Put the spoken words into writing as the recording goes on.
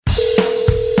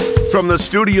From the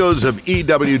studios of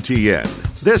EWTN,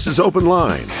 this is Open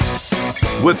Line.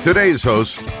 With today's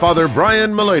host, Father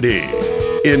Brian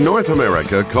Mullady. In North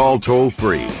America, call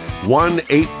toll-free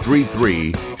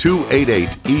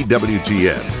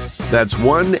 1-833-288-EWTN. That's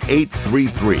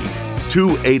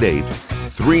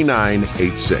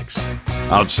 1-833-288-3986.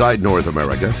 Outside North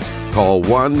America, call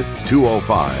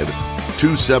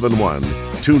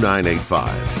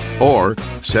 1-205-271-2985. Or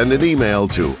send an email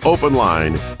to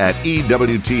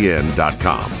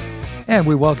openline@ewtn.com. And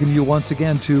we welcome you once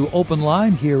again to Open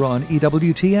Line here on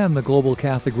EWTN, the Global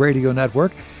Catholic Radio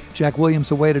Network. Jack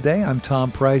Williams away today. I'm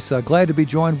Tom Price. Glad to be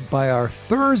joined by our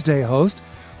Thursday host,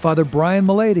 Father Brian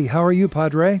Mullady. How are you,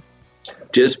 Padre?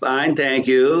 Just fine, thank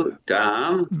you,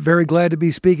 Tom. Very glad to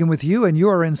be speaking with you. And you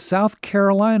are in South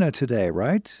Carolina today,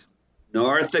 right?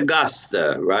 North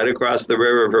Augusta, right across the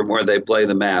river from where they play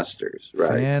the Masters,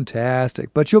 right?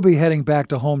 Fantastic. But you'll be heading back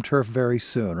to home turf very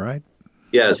soon, right?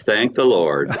 Yes, thank the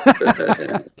Lord.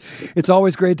 It's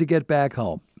always great to get back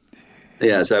home.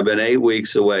 Yes, I've been 8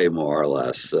 weeks away, more or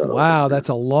less. So. Wow, that's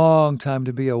a long time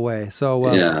to be away.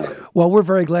 So, yeah. Well, we're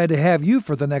very glad to have you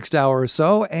for the next hour or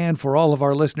so. And for all of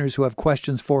our listeners who have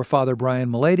questions for Father Brian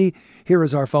Mullady, here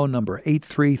is our phone number,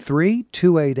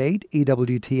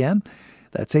 833-288-EWTN.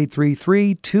 That's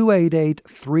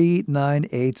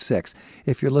 833-288-3986.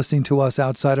 If you're listening to us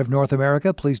outside of North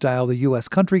America, please dial the U.S.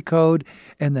 country code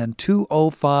and then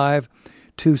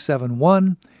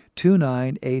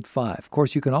 205-271-2985. Of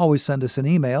course, you can always send us an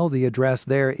email. The address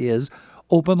there is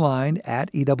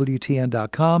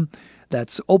openline@ewtn.com.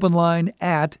 That's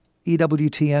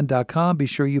openline@ewtn.com. Be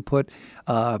sure you put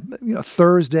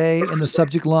Thursday in the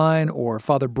subject line or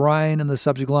Father Brian in the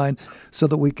subject line so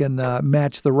that we can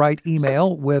match the right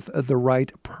email with the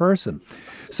right person.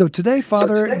 So today,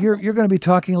 Father, you're going to be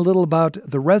talking a little about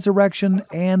the resurrection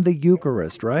and the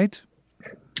Eucharist, right?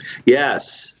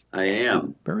 Yes, I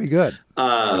am. Very good.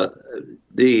 The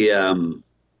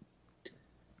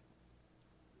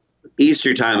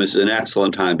Easter time is an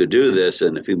excellent time to do this,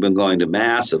 and if you've been going to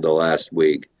Mass in the last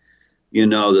week, you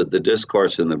know that the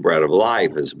Discourse in the Bread of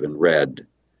Life has been read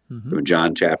from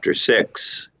John chapter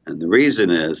 6. And the reason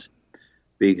is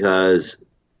because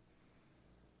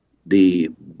the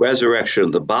resurrection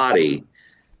of the body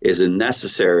is a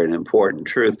necessary and important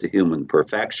truth to human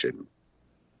perfection.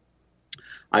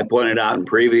 I pointed out in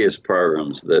previous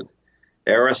programs that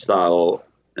Aristotle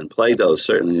and Plato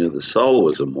certainly knew the soul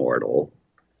was immortal,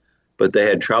 but they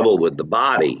had trouble with the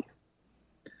body.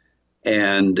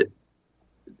 And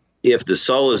if the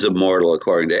soul is immortal,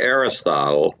 according to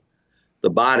Aristotle,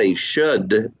 the body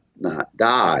should not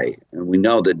die. And we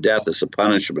know that death is a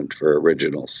punishment for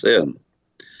original sin.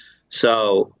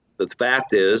 So the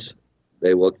fact is,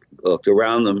 they looked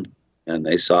around them and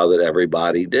they saw that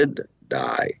everybody did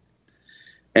die.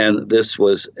 And this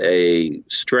was a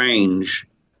strange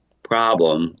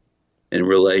problem in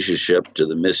relationship to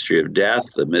the mystery of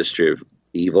death, the mystery of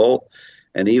evil,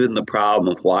 and even the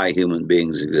problem of why human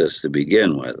beings exist to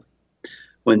begin with.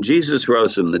 When Jesus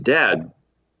rose from the dead,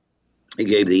 he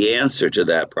gave the answer to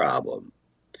that problem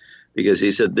because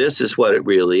he said, this is what it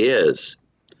really is.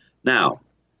 Now,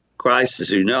 Christ,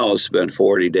 as you know, spent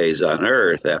 40 days on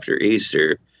earth after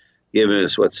Easter, giving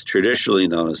us what's traditionally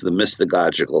known as the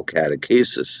mystagogical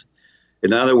catechesis.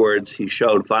 In other words, he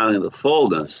showed finally the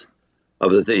fullness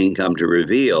of the thing he come to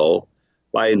reveal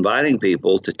by inviting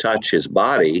people to touch his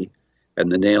body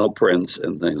and the nail prints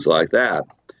and things like that.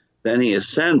 Then he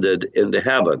ascended into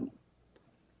heaven.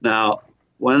 Now,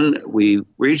 when we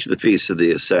reach the Feast of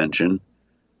the Ascension,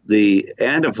 the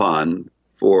antiphon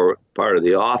for part of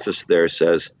the office there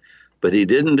says, but he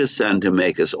didn't descend to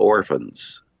make us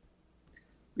orphans,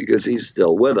 because he's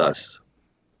still with us.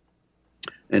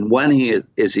 And when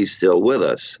is he still with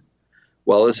us?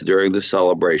 Well, it's during the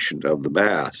celebration of the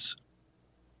Mass.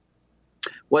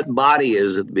 What body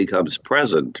is it that becomes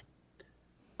present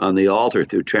on the altar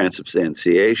through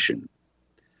transubstantiation?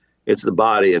 It's the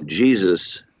body of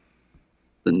Jesus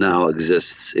that now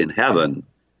exists in heaven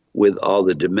with all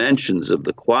the dimensions of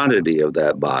the quantity of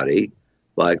that body,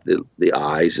 like the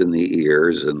eyes and the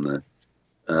ears and the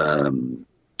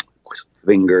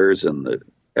fingers and the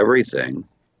everything.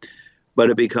 But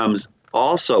it becomes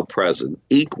also present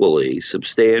equally,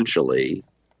 substantially.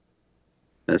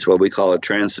 That's what we call a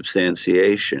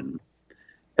transubstantiation,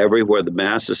 everywhere the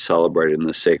Mass is celebrated in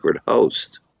the sacred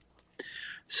host.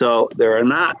 So there are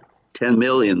not 10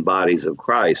 million bodies of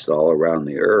Christ all around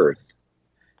the earth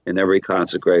in every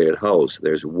consecrated host.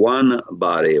 There's one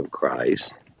body of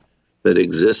Christ that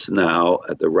exists now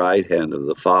at the right hand of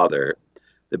the Father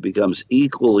that becomes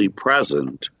equally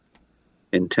present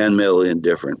in 10 million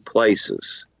different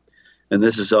places. And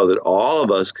this is so that all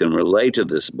of us can relate to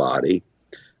this body.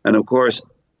 And of course,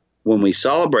 when we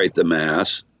celebrate the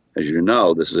Mass, as you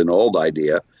know, this is an old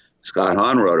idea. Scott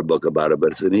Hahn wrote a book about it,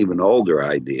 but it's an even older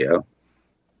idea.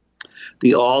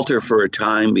 The altar for a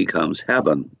time becomes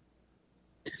heaven.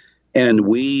 And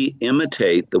we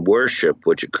imitate the worship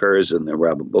which occurs in the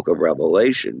book of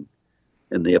Revelation,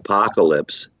 in the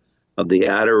Apocalypse, of the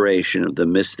adoration of the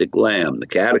mystic Lamb. The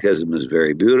Catechism is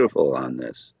very beautiful on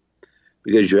this,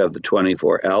 because you have the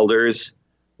 24 elders,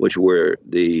 which were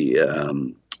the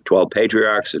 12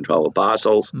 patriarchs and 12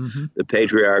 apostles. Mm-hmm. The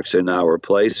patriarchs are now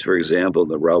replaced, for example, in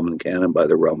the Roman canon by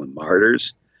the Roman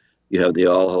martyrs. You have the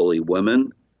all-holy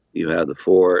women. You have the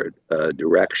 4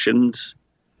 directions,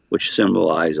 which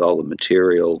symbolize all the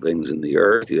material things in the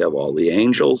earth. You have all the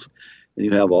angels, and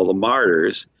you have all the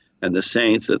martyrs and the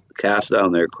saints that cast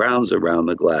down their crowns around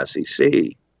the glassy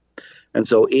sea. And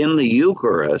so in the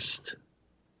Eucharist,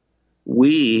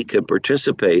 we can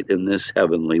participate in this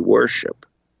heavenly worship.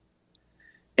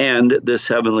 And this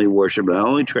heavenly worship not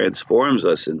only transforms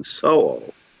us in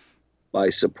soul by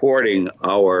supporting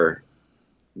our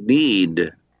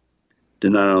need to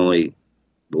not only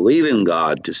believe in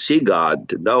God, to see God,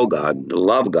 to know God, to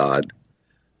love God,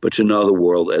 but to know the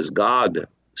world as God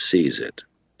sees it.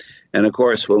 And of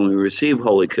course, when we receive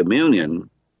Holy Communion,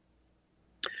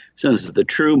 since it's the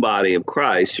true body of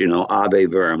Christ, Ave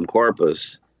Verum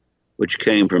Corpus, which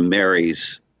came from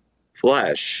Mary's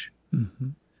flesh,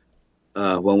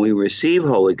 when we receive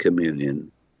Holy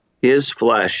Communion, his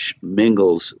flesh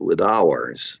mingles with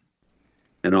ours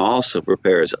and also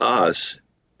prepares us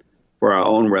for our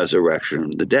own resurrection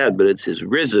from the dead. But it's his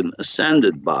risen,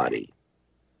 ascended body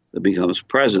that becomes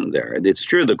present there. And it's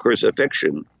true the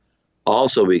crucifixion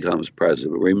also becomes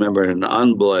present, but remember, in an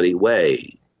unbloody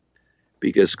way,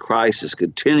 because Christ is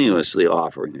continuously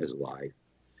offering his life,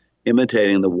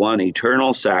 imitating the one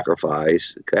eternal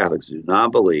sacrifice. Catholics do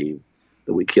not believe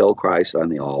that we kill Christ on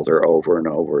the altar over and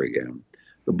over again.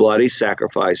 The bloody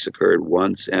sacrifice occurred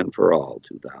once and for all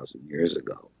 2,000 years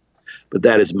ago. But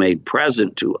that is made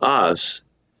present to us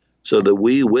so that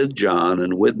we, with John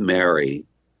and with Mary,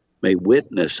 may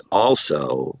witness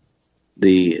also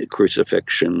the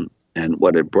crucifixion and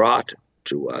what it brought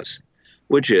to us,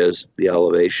 which is the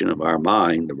elevation of our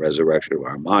mind, the resurrection of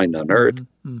our mind on earth,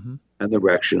 and the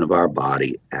resurrection of our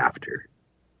body after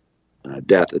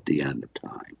death at the end of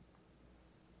time.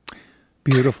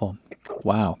 Beautiful.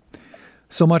 Wow.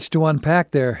 So much to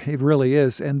unpack there. It really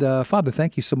is. And Father,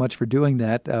 thank you so much for doing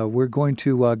that. We're going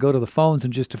to go to the phones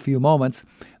in just a few moments.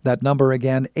 That number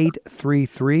again,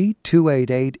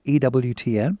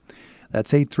 833-288-EWTN.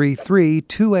 That's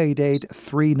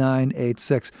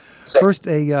 833-288-3986. First,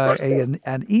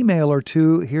 an email or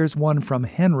two. Here's one from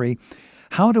Henry.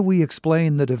 How do we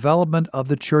explain the development of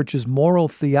the Church's moral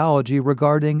theology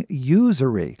regarding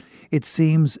usury? It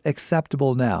seems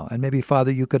acceptable now. And maybe,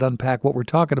 Father, you could unpack what we're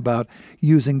talking about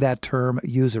using that term,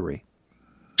 usury.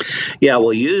 Yeah,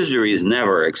 well, usury is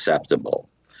never acceptable,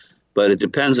 but it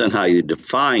depends on how you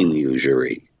define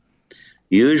usury.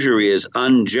 Usury is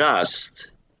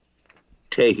unjust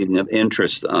taking of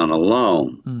interest on a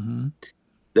loan.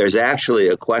 There's actually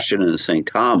a question in St.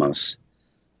 Thomas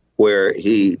where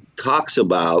he talks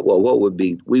about, well, what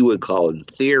we would call in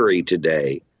theory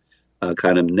today, a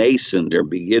kind of nascent or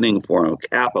beginning form of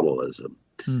capitalism.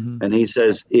 And he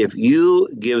says, if you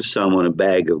give someone a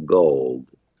bag of gold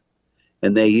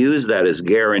and they use that as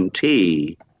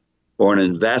guarantee for an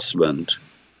investment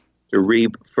to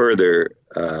reap further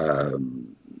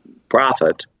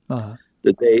profit,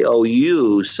 that they owe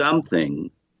you something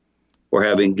for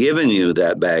having given you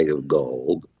that bag of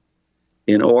gold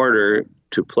in order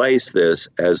to place this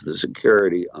as the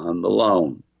security on the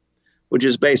loan, which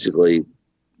is basically,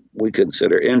 we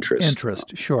consider interest.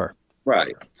 Interest, sure.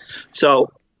 Right.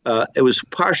 So it was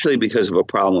partially because of a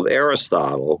problem of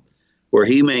Aristotle, where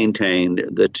he maintained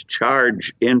that to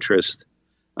charge interest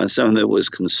on something that was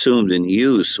consumed in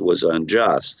use was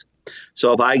unjust.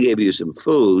 So if I gave you some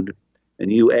food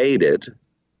and you ate it,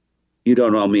 you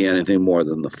don't owe me anything more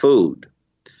than the food.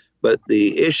 But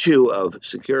the issue of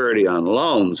security on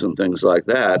loans and things like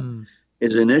that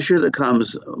is an issue that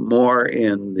comes more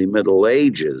in the Middle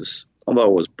Ages, although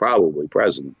it was probably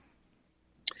present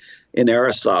in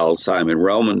Aristotle's time, in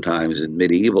Roman times, in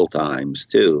medieval times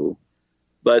too.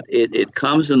 But it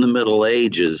comes in the Middle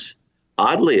Ages,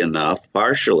 oddly enough,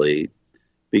 partially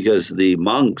because the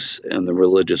monks and the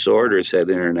religious orders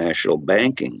had international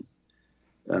banking.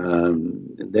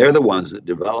 They're the ones that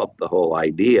developed the whole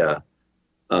idea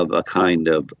of a kind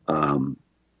of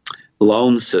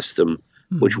loan system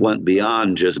which went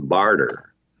beyond just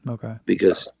barter. Okay.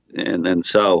 Because and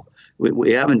so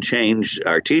we haven't changed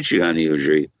our teaching on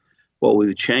usury. What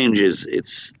we've changed is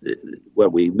it's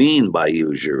what we mean by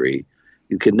usury.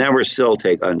 You can never still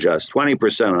take unjust.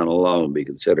 20% on a loan be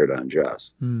considered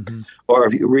unjust. Mm-hmm. Or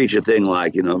if you reach a thing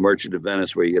like, Merchant of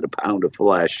Venice where you get a pound of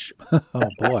flesh. Oh,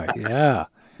 boy. Yeah.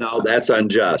 No, that's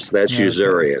unjust. That's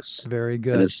usurious. Very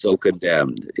good. And it's still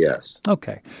condemned, yes.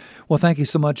 Okay. Well, thank you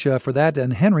so much for that.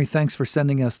 And Henry, thanks for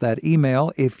sending us that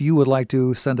email. If you would like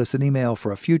to send us an email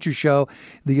for a future show,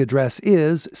 the address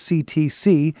is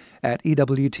ctc@ewtn.com.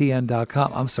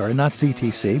 I'm sorry, not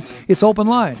CTC. It's open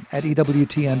line at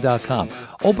ewtn.com.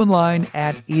 Open line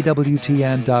at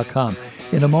ewtn.com.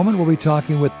 In a moment, we'll be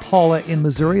talking with Paula in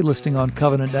Missouri, listening on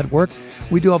Covenant Network.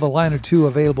 We do have a line or two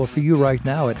available for you right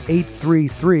now at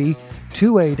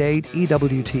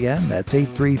 833-288-EWTN. That's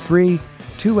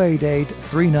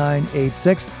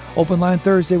 833-288-3986. Open Line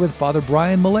Thursday with Father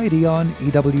Brian Mullady on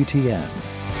EWTN.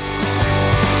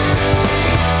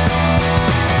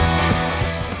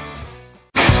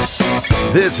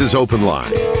 This is Open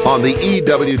Line on the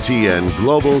EWTN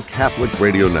Global Catholic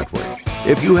Radio Network.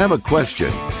 If you have a question,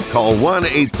 call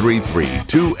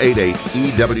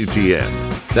 1-833-288-EWTN.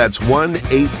 That's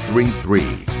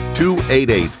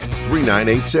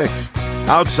 1-833-288-3986.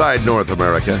 Outside North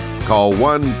America, call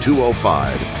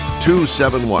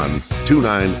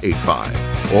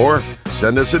 1-205-271-2985. Or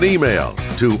send us an email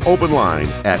to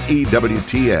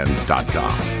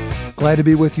openline@ewtn.com. Glad to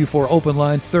be with you for Open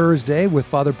Line Thursday with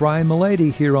Father Brian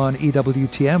Mullady here on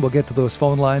EWTN. We'll get to those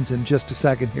phone lines in just a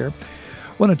second here.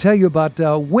 I want to tell you about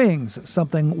Wings,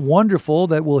 something wonderful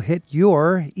that will hit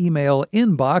your email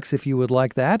inbox if you would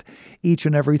like that, each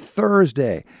and every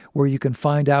Thursday, where you can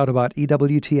find out about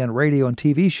EWTN radio and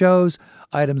TV shows,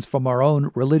 items from our own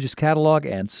religious catalog,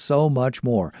 and so much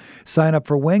more. Sign up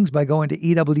for Wings by going to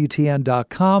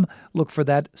EWTN.com. Look for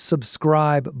that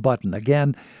subscribe button.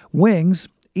 Again, Wings,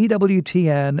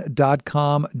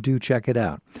 EWTN.com. Do check it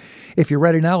out. If you're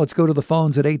ready now, let's go to the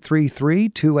phones at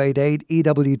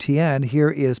 833-288-EWTN. Here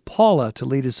is Paula to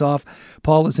lead us off.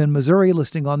 Paula's in Missouri,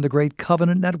 listening on the Great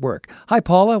Covenant Network. Hi,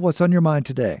 Paula. What's on your mind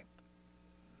today?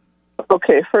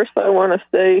 Okay, first I want to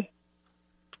say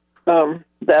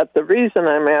that the reason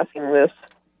I'm asking this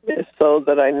is so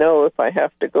that I know if I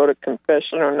have to go to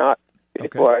confession or not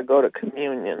before I go to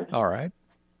communion. All right.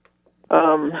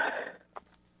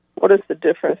 What is the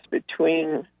difference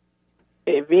between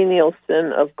a venial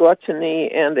sin of gluttony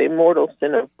and a mortal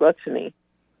sin of gluttony?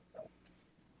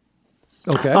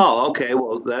 Okay. Oh, okay.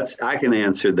 Well, I can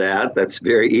answer that. That's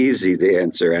very easy to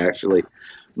answer, actually.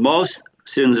 Most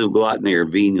sins of gluttony are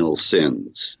venial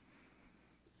sins.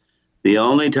 The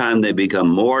only time they become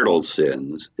mortal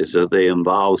sins is if they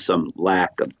involve some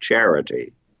lack of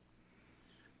charity.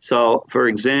 So, for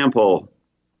example,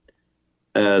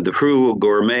 the Frugal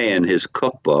Gourmet in his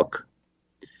cookbook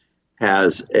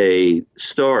has a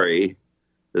story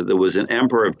that there was an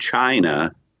emperor of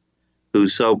China who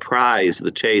so prized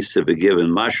the taste of a given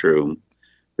mushroom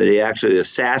that he actually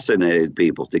assassinated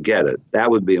people to get it. That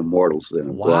would be a mortal sin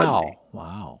of gluttony.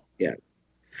 Wow. Yeah.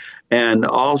 And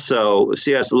also,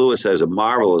 C.S. Lewis has a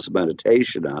marvelous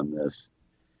meditation on this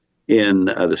in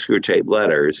the Screwtape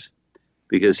Letters,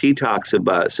 because he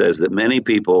says that many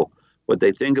people, what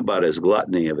they think about is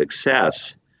gluttony of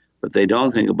excess, but they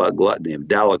don't think about gluttony of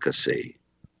delicacy.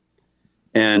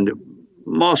 And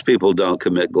most people don't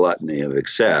commit gluttony of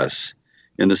excess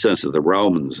in the sense that the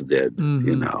Romans did,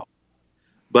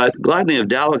 But gluttony of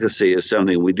delicacy is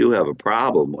something we do have a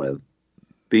problem with,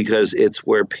 because it's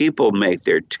where people make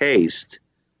their taste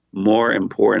more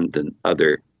important than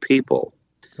other people.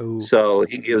 Ooh. So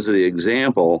he gives the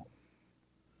example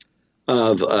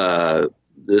of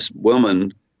this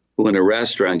woman who in a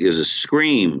restaurant gives a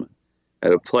scream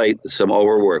at a plate that some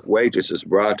overworked waitress has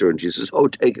brought to her, and she says, "Oh,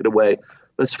 take it away.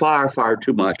 That's far, far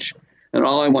too much. And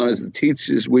all I want is the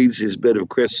teacher's weeds, bit of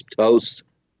crisp toast,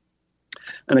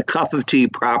 and a cup of tea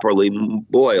properly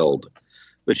boiled."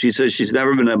 But she says she's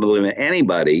never been able to meet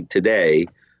anybody today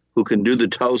who can do the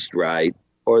toast right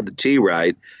or the tea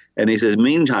right. And he says,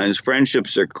 meantime,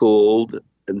 friendships are cooled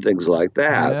and things like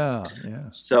that. Yeah.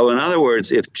 So in other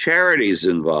words, if charity's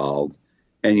involved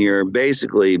and you're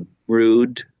basically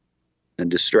rude and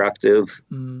destructive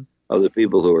of the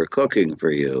people who are cooking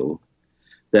for you,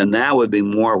 then that would be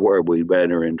more where we'd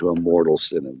enter into a mortal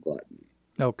sin of gluttony.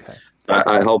 Okay.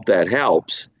 I hope that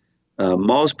helps.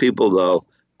 Most people, though,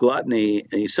 gluttony,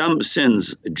 some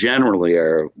sins generally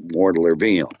are mortal or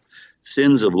venial.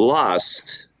 Sins of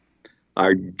lust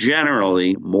are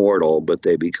generally mortal, but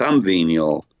they become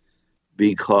venial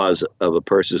because of a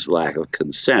person's lack of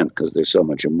consent, because there's so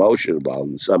much emotion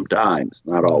involved, and sometimes,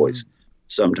 not always,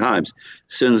 sometimes.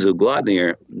 Sins of gluttony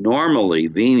are normally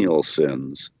venial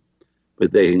sins,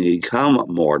 but they can become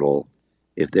mortal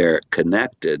if they're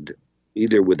connected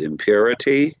either with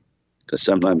impurity, because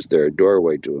sometimes they're a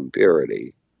doorway to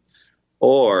impurity,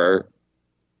 or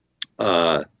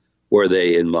where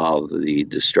they involve the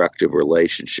destructive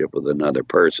relationship with another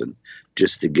person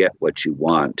just to get what you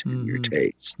want in your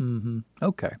taste.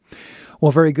 Okay.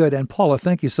 Well, very good. And Paula,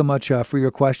 thank you so much for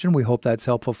your question. We hope that's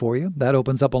helpful for you. That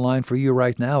opens up a line for you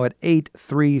right now at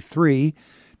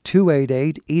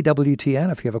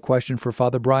 833-288-EWTN if you have a question for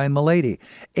Father Brian Mullady.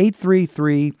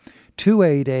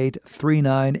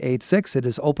 833-288-3986. It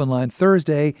is Open Line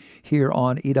Thursday here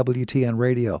on EWTN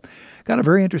Radio. Got a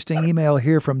very interesting email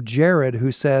here from Jared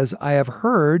who says, I have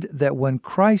heard that when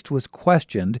Christ was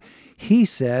questioned, he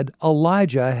said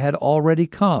Elijah had already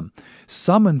come.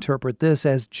 Some interpret this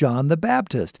as John the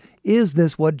Baptist. Is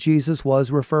this what Jesus was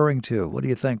referring to? What do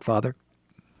you think, Father?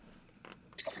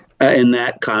 In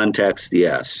that context,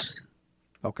 yes.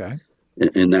 Okay.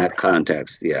 In that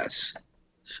context, yes.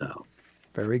 So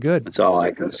very good. That's all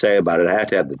I can say about it. I have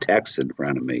to have the text in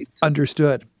front of me.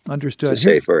 Understood. To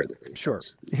say further. Sure.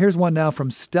 Here's one now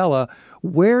from Stella.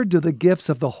 Where do the gifts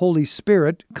of the Holy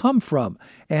Spirit come from,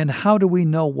 and how do we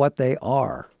know what they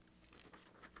are?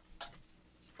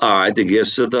 All right, the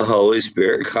gifts of the Holy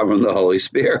Spirit come from the Holy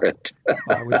Spirit.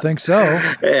 I would think so.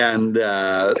 And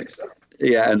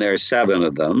and there are 7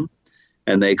 of them,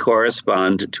 and they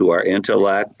correspond to our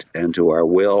intellect and to our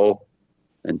will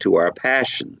and to our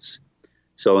passions.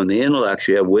 So in the intellect,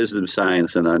 you have wisdom,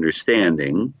 science, and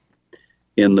understanding.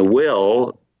 In the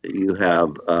will, you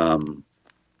have,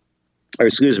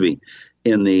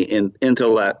 in the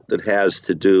intellect that has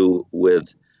to do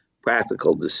with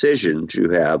practical decisions, you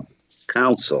have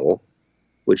counsel,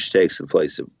 which takes the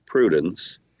place of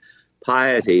prudence.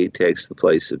 Piety takes the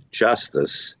place of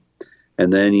justice.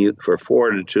 And then for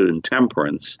fortitude and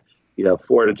temperance, you have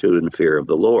fortitude and fear of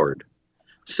the Lord.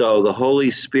 So the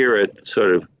Holy Spirit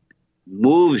sort of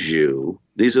moves you.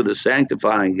 These are the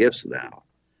sanctifying gifts now.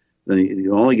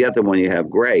 You only get them when you have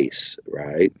grace,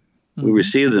 right? Mm-hmm. We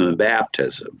receive them in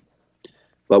baptism.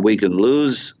 But we can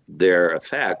lose their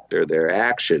effect or their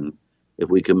action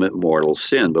if we commit mortal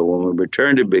sin. But when we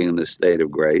return to being in the state of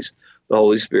grace, the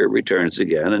Holy Spirit returns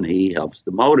again, and he helps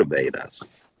to motivate us.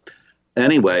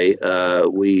 Anyway,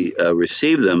 we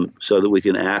receive them so that we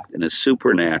can act in a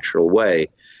supernatural way,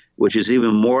 which is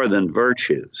even more than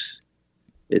virtues.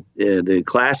 The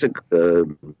classic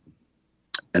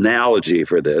analogy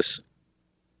for this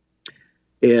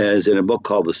is in a book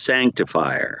called The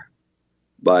Sanctifier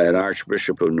by an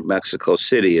archbishop of Mexico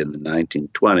City in the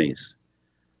 1920s.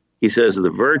 He says the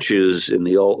virtues in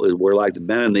the old were like the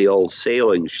men in the old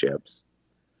sailing ships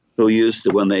who used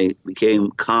to, when they became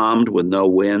calmed with no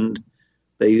wind,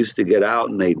 they used to get out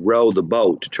and they'd row the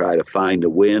boat to try to find a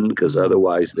wind because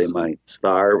otherwise they might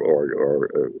starve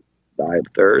or die of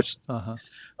thirst. Uh-huh.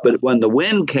 But when the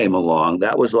wind came along,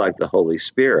 that was like the Holy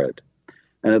Spirit.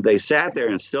 And if they sat there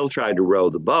and still tried to row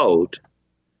the boat,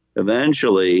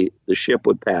 eventually the ship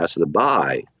would pass them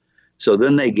by. So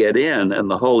then they get in and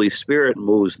the Holy Spirit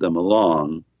moves them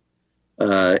along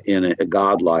in a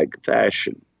godlike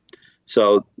fashion.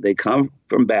 So they come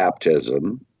from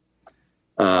baptism.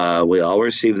 We all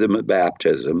receive them at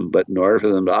baptism, but in order for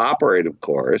them to operate, of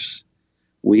course,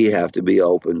 we have to be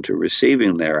open to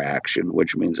receiving their action,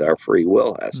 which means our free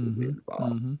will has to be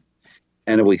involved. Mm-hmm.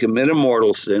 And if we commit a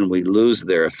mortal sin, we lose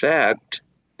their effect.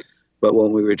 But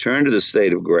when we return to the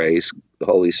state of grace, the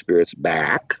Holy Spirit's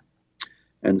back.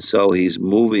 And so he's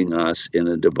moving us in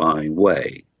a divine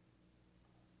way.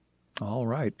 All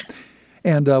right.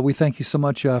 And we thank you so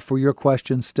much for your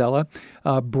question, Stella.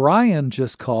 Brian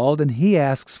just called, and he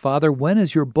asks, Father, when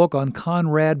is your book on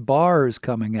Conrad Bars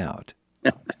coming out?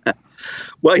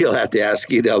 Well, you'll have to ask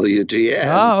EWTN.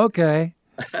 Oh, okay.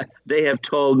 They have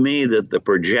told me that the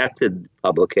projected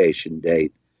publication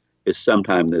date is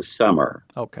sometime this summer.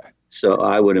 Okay. So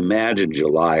I would imagine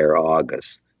July or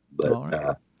August. But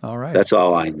all right. That's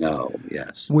all I know,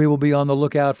 yes. We will be on the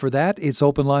lookout for that. It's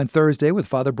Open Line Thursday with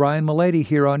Father Brian Mullady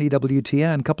here on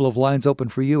EWTN. A couple of lines open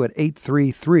for you at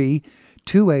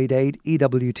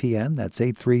 833-288-EWTN. That's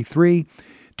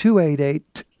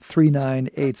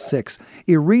 833-288-3986.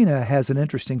 Irina has an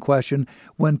interesting question.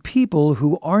 When people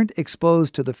who aren't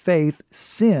exposed to the faith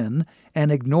sin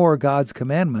and ignore God's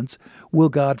commandments, will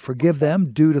God forgive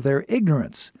them due to their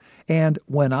ignorance? And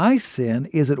when I sin,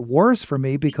 is it worse for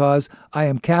me because I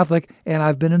am Catholic and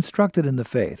I've been instructed in the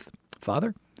faith?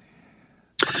 Father?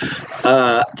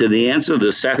 To the answer to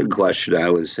the second question, I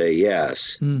would say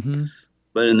yes. Mm-hmm.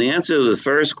 But in the answer to the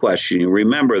first question, you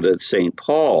remember that St.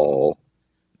 Paul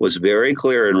was very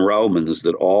clear in Romans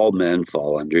that all men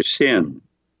fall under sin.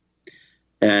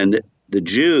 And the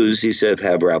Jews, he said,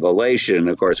 have revelation. And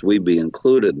of course, we'd be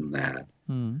included in that.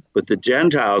 But the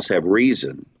Gentiles have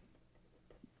reason.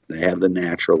 They have the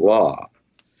natural law.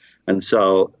 And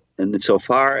so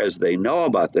far as they know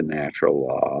about the natural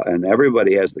law, and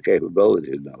everybody has the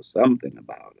capability to know something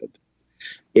about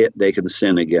it, they can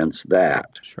sin against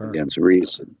that, against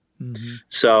reason.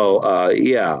 So,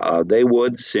 they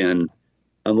would sin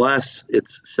unless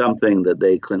it's something that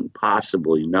they couldn't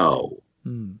possibly know.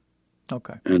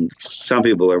 Okay. And some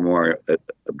people are more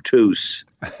obtuse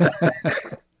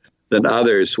than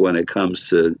others when it comes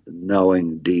to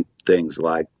knowing deep things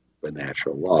like the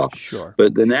natural law. Sure.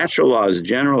 But the natural law is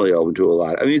generally open to a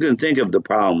lot. I mean, you can think of the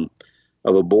problem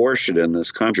of abortion in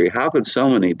this country. How could so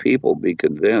many people be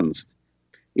convinced,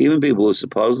 even people who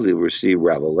supposedly receive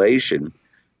revelation,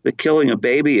 that killing a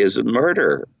baby isn't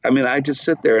murder? I mean, I just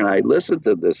sit there and I listen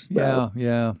to this stuff.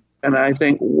 Yeah. And I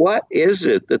think, what is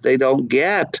it that they don't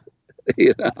get?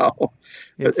 You know?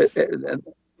 It's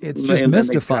just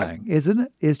mystifying, isn't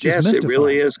it? It's just mystifying. Yes, it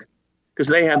really is. Because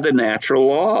they have the natural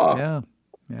law.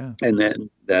 Yeah. And then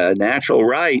the natural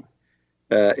right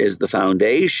is the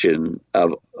foundation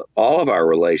of all of our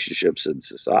relationships in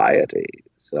society.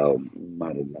 So,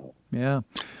 I don't know. Yeah.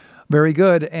 Very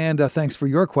good. And thanks for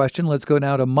your question. Let's go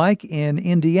now to Mike in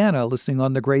Indiana, listening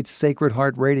on the great Sacred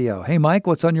Heart Radio. Hey, Mike,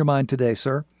 what's on your mind today,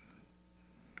 sir?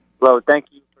 Hello. Thank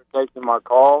you for taking my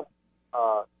call.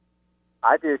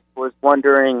 I just was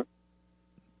wondering,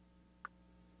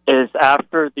 is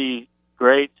after the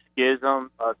Great Schism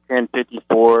of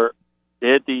 1054,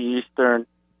 did the Eastern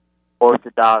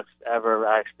Orthodox ever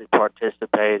actually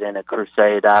participate in a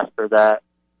crusade after that?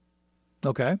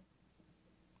 Okay.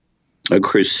 A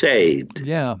crusade?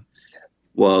 Yeah.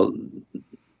 Well,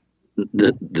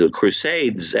 the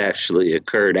crusades actually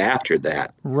occurred after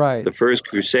that. Right. The first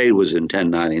crusade was in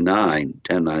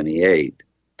 1098.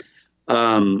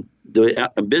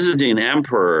 The Byzantine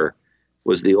emperor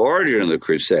was the origin of the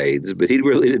Crusades, but he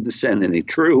really didn't send any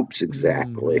troops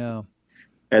exactly. Yeah.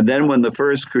 And then when the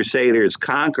first Crusaders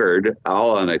conquered,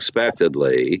 all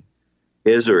unexpectedly,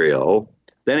 Israel,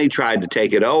 then he tried to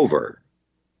take it over.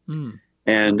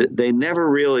 And they never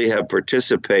really have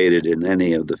participated in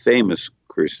any of the famous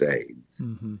Crusades.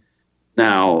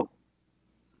 Now,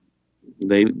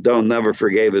 they never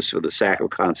forgave us for the sack of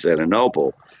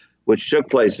Constantinople, which took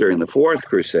place during the Fourth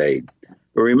Crusade.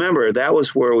 But remember, that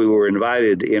was where we were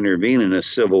invited to intervene in a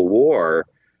civil war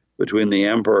between the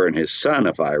emperor and his son,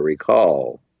 if I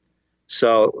recall.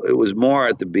 So it was more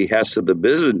at the behest of the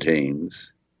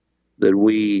Byzantines that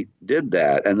we did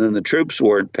that. And then the troops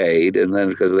weren't paid. And then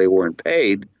because they weren't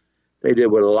paid, they did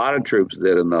what a lot of troops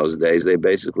did in those days. They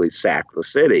basically sacked the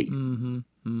city.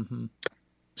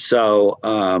 So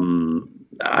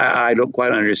I don't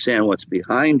quite understand what's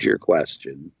behind your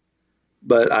question.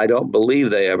 But I don't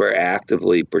believe they ever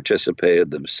actively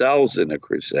participated themselves in a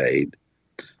crusade,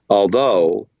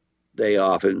 although they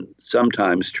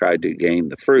sometimes tried to gain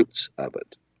the fruits of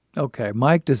it. Okay.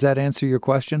 Mike, does that answer your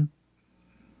question?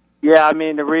 Yeah, I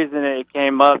mean, the reason it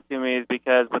came up to me is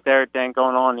because with everything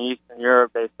going on in Eastern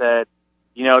Europe, they said,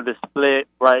 the split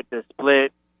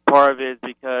part of it is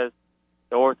because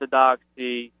the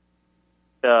Orthodoxy,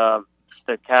 the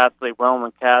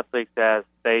Roman Catholics, as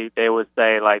they would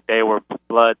say, like they were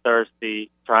bloodthirsty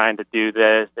trying to do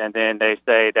this, and then they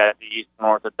say that the Eastern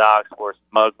Orthodox were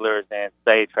smugglers and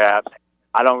satraps.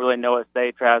 I don't really know what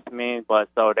satraps mean, but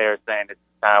so they're saying it's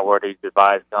kind of where these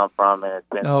divides come from, and it's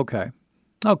been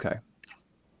Okay.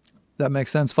 That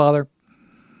makes sense, Father?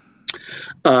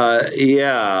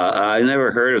 Yeah, I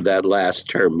never heard of that last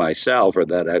term myself or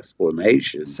that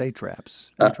explanation.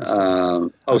 Satraps.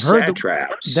 Satraps.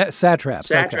 Satraps.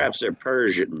 Satraps are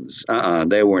Persians.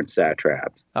 They weren't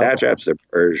satraps. Okay. Satraps are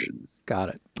Persians. Got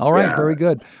it. All right, very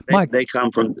good. Mike. They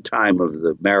come from the time of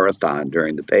the marathon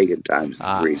during the pagan times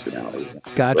of Greece and Alexander.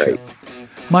 Gotcha. Right.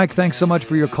 Mike, thanks so much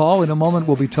for your call. In a moment,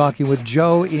 we'll be talking with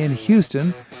Joe in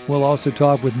Houston. We'll also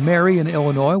talk with Mary in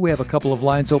Illinois. We have a couple of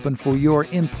lines open for your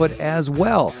input as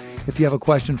well. If you have a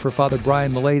question for Father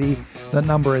Brian Mullady, the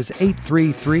number is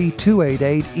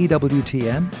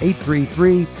 833-288-EWTN,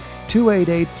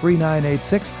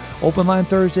 833-288-3986. Open Line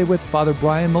Thursday with Father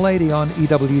Brian Mullady on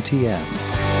EWTN.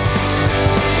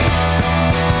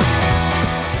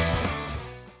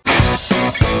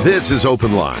 This is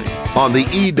Open Line on the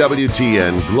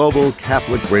EWTN Global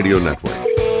Catholic Radio Network.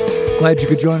 Glad you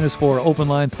could join us for Open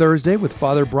Line Thursday with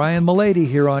Father Brian Mullady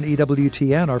here on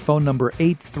EWTN. Our phone number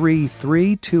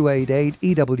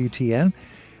 833-288-EWTN.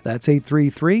 That's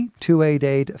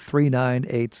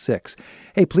 833-288-3986.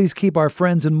 Hey, please keep our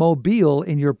friends in Mobile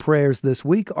in your prayers this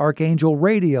week. Archangel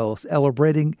Radio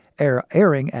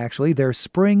airing their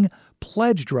spring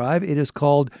pledge drive. It is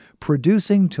called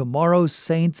Producing Tomorrow's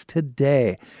Saints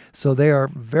Today. So they are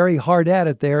very hard at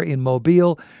it there in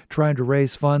Mobile, trying to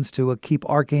raise funds to keep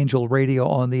Archangel Radio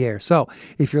on the air. So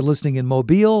if you're listening in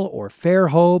Mobile or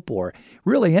Fairhope or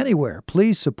really anywhere,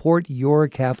 please support your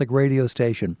Catholic radio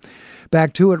station.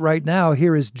 Back to it right now.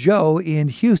 Here is Joe in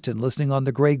Houston, listening on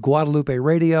the great Guadalupe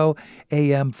Radio,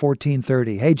 AM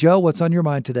 1430. Hey, Joe, what's on your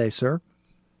mind today, sir?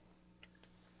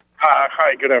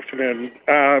 Hi, good afternoon.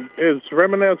 Is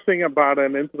reminiscing about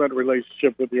an intimate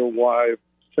relationship with your wife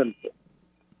sinful?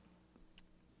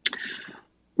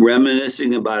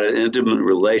 Reminiscing about an intimate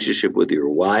relationship with your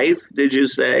wife, did you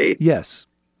say? Yes.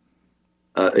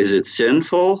 Is it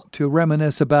sinful? To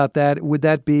reminisce about that, would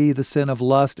that be the sin of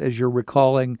lust as you're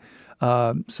recalling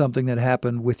something that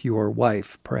happened with your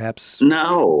wife, perhaps?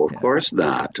 No, of course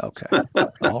not. Okay.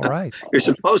 All right. You're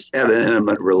supposed to have an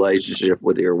intimate relationship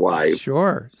with your wife.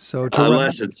 Sure. So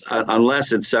unless it's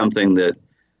something that,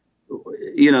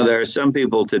 there are some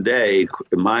people today,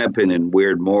 in my opinion,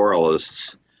 weird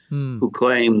moralists who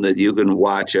claim that you can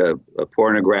watch a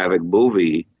pornographic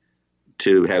movie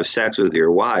to have sex with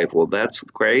your wife. Well, that's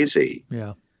crazy.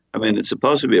 Yeah. I mean, it's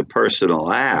supposed to be a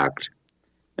personal act.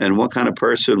 And what kind of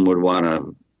person would want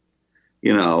to,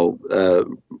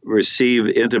 receive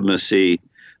intimacy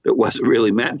that wasn't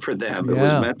really meant for them? Yeah. It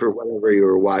was meant for whatever you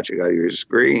were watching on your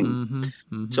screen. Mm-hmm,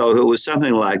 mm-hmm. So if it was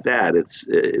something like that,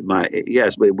 but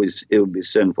it would be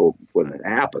sinful when it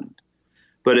happened.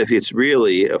 But if it's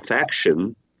really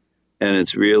affection and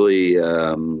it's really,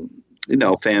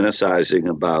 fantasizing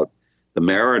about the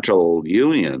marital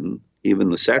union, even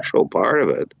the sexual part of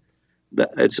it,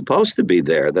 it's supposed to be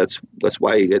there. That's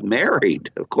why you get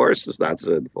married. Of course, it's not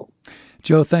sinful.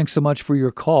 Joe, thanks so much for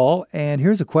your call. And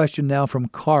here's a question now from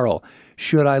Carl.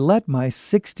 Should I let my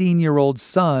 16-year-old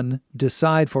son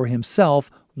decide for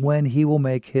himself when he will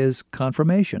make his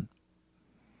confirmation?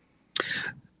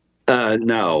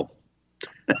 No.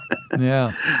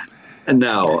 Yeah.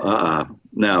 No.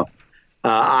 No.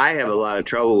 I have a lot of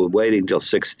trouble with waiting till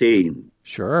 16.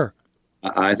 Sure.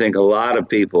 I think a lot of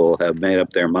people have made up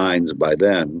their minds by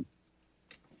then.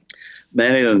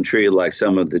 Many of them treat it like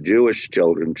some of the Jewish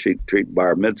children treat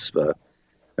bar mitzvah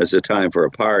as a time for a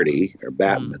party, or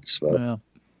bat mitzvah. Yeah.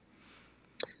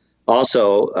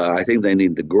 Also, I think they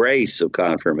need the grace of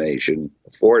confirmation,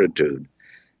 fortitude,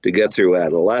 to get through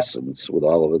adolescence with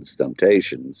all of its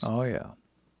temptations. Oh, yeah.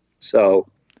 So,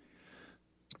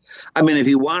 I mean, if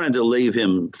you wanted to leave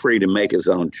him free to make his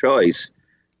own choice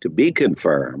to be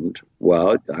confirmed,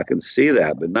 well, I can see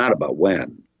that, but not about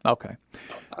when. Okay.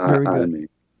 Very good. I mean,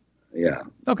 yeah.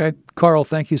 Okay. Carl,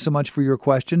 thank you so much for your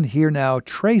question. Here now,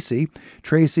 Tracy.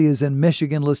 Tracy is in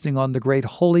Michigan, listening on the great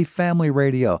Holy Family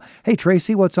Radio. Hey,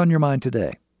 Tracy, what's on your mind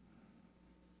today?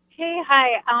 Hey,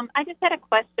 hi. I just had a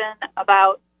question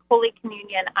about Holy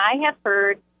Communion. I have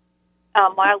heard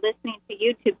while listening to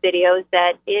YouTube videos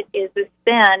that it is a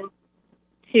sin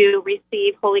to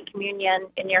receive Holy Communion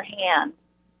in your hand.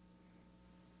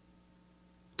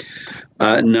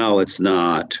 No, it's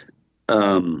not.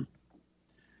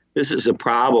 This is a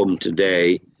problem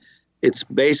today. It's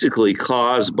basically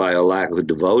caused by a lack of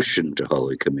devotion to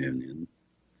Holy Communion.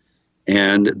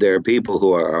 And there are people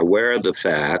who are aware of the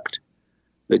fact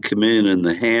that communion in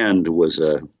the hand was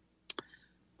it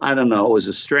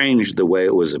was strange the way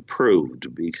it was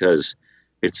approved, because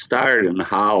it started in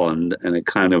Holland and it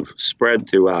kind of spread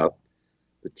throughout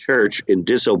the church in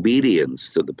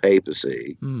disobedience to the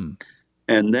papacy.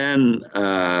 And then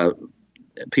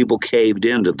people caved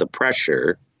into the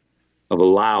pressure of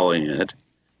allowing it.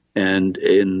 And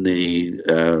in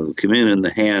the communion in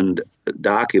the hand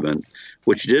document,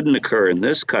 which didn't occur in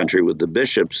this country with the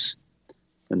bishops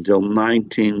until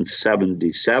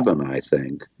 1977, I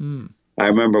think. I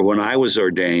remember when I was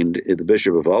ordained, the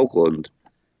Bishop of Oakland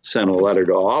sent a letter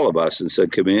to all of us and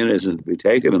said communion isn't to be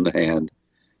taken in the hand.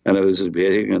 And if it was to be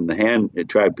taken in the hand,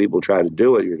 people try to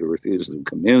do it, you're to refuse them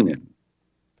communion.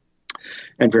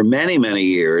 And for many, many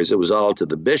years, it was all to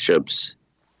the bishops.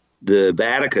 The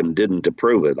Vatican didn't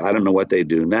approve it. I don't know what they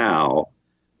do now,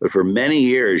 but for many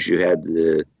years you had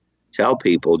to tell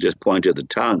people just point to the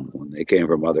tongue when they came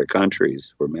from other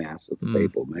countries for Mass, at the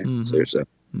papal Mass or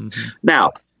something.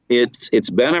 Now, it's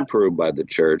been approved by the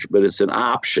Church, but it's an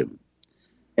option.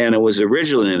 And it was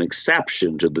originally an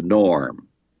exception to the norm,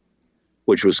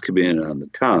 which was communion on the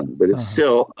tongue. But it's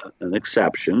still an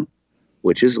exception,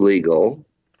 which is legal,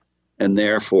 and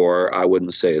therefore I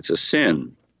wouldn't say it's a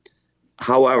sin.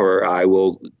 However, I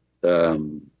will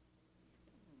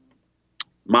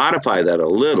modify that a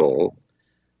little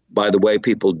by the way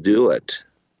people do it.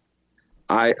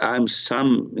 I'm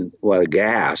somewhat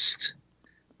aghast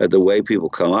at the way people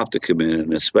come up to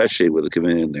communion, especially with the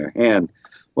communion in their hand.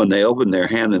 When they open their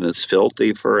hand and it's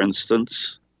filthy, for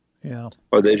instance,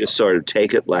 or they just sort of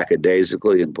take it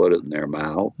lackadaisically and put it in their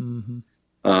mouth. Mm-hmm.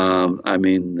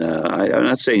 I'm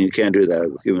not saying you can't do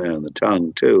that with communion on the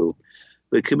tongue, too.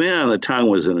 But communion on the tongue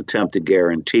was an attempt to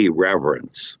guarantee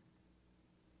reverence.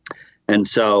 And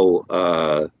so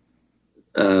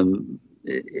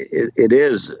it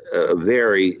is a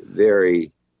very,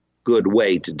 very good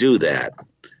way to do that.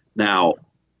 Now,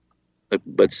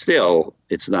 but still,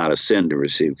 it's not a sin to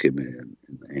receive communion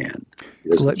in the hand,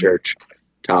 because the church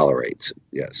tolerates it.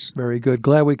 Yes. Very good.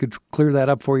 Glad we could clear that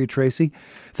up for you, Tracy.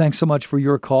 Thanks so much for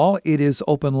your call. It is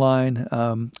Open Line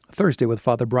Thursday with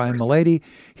Father Brian Mullady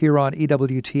here on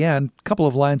EWTN. A couple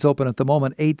of lines open at the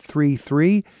moment,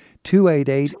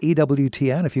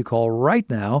 833-288-EWTN. If you call right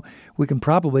now, we can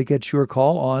probably get your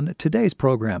call on today's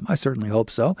program. I certainly hope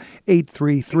so.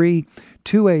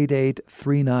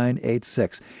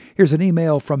 833-288-3986. Here's an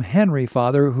email from Henry,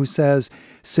 Father, who says,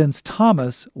 since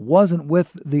Thomas wasn't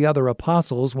with the other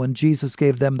apostles when Jesus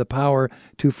gave them the power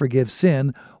to forgive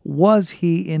sin, was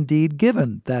he indeed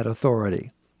given that authority?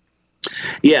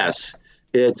 Yes,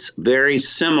 it's very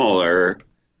similar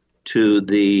to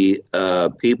the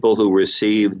people who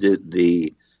received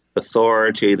the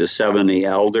authority, the 70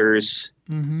 elders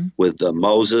with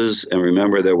Moses. And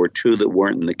remember, there were 2 that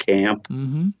weren't in the camp,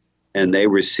 and they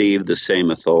received the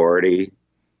same authority.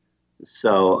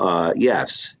 So,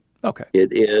 yes. Okay.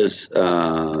 It is,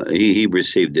 he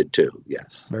received it too,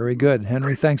 yes. Very good.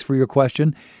 Henry, thanks for your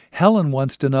question. Helen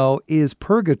wants to know, is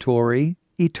purgatory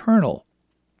eternal?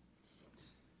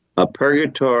 A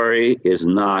purgatory is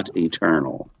not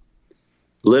eternal.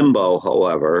 Limbo,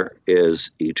 however, is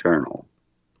eternal.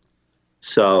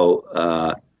 So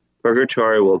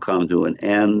purgatory will come to an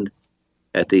end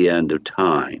at the end of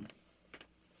time.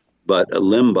 But a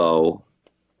limbo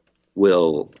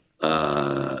will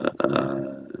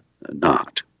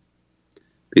not,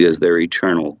 because they're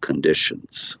eternal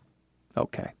conditions.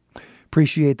 Okay.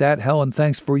 Appreciate that, Helen.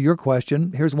 Thanks for your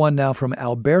question. Here's one now from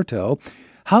Alberto.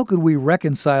 How could we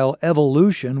reconcile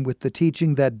evolution with the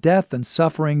teaching that death and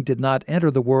suffering did not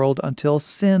enter the world until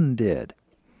sin did?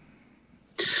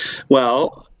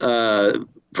 Well,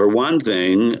 for one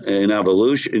thing, in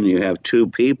evolution, you have 2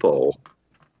 people,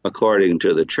 according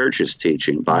to the church's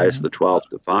teaching, Pius XII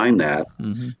defined that,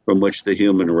 from which the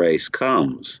human race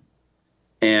comes.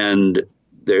 And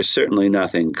there's certainly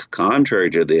nothing contrary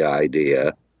to the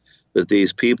idea that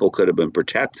these people could have been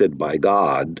protected by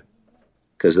God,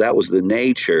 because that was the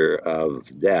nature of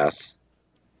death,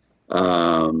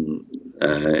 and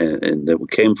that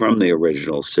came from the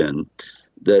original sin,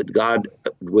 that God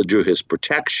withdrew his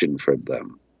protection from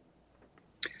them.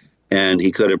 And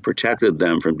he could have protected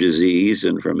them from disease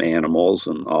and from animals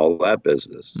and all that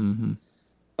business.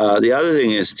 The other thing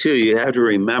is, too, you have to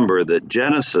remember that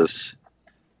Genesis,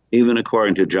 even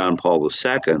according to John Paul II,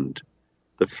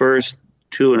 the first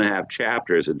 2.5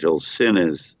 chapters until sin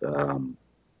is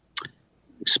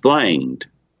explained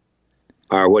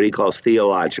are what he calls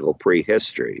theological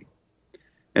prehistory.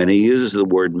 And he uses the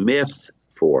word myth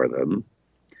for them,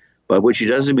 by which he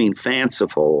doesn't mean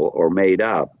fanciful or made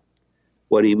up.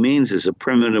 What he means is a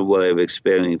primitive way of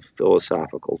explaining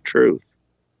philosophical truth.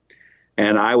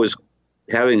 And I was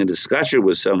having a discussion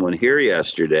with someone here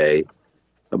yesterday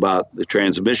about the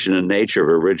transmission and nature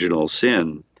of original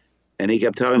sin. And he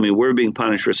kept telling me, we're being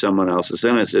punished for someone else's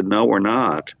sin. I said, no, we're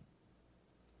not.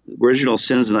 Original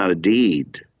sin's not a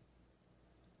deed.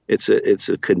 It's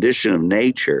a condition of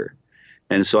nature.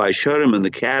 And so I showed him in the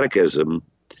Catechism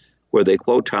where they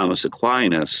quote Thomas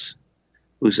Aquinas,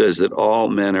 who says that all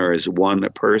men are as one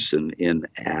person in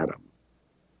Adam.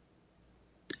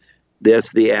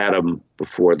 That's the Adam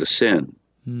before the sin.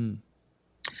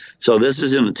 So this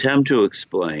is an attempt to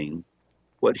explain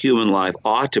what human life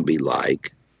ought to be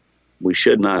like. We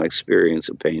should not experience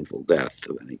a painful death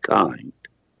of any kind.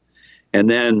 And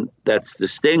then that's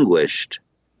distinguished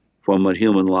from what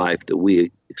human life that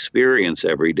we experience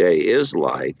every day is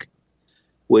like,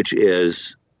 which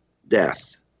is death.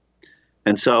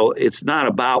 And so it's not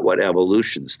about what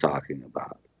evolution's talking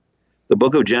about. The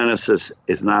book of Genesis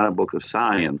is not a book of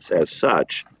science as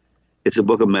such. It's a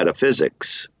book of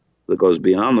metaphysics that goes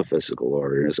beyond the physical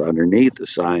order and is underneath the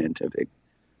scientific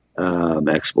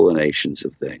explanations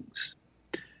of things.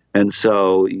 And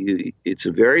so it's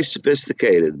a very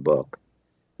sophisticated book.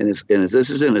 And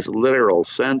this is in its literal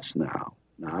sense now,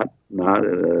 not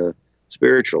in a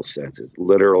spiritual sense, it's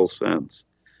literal sense.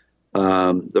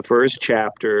 The first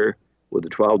chapter with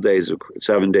the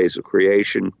 7 days of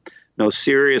creation. No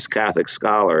serious Catholic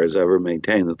scholar has ever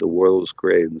maintained that the world was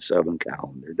created in 7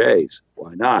 calendar days.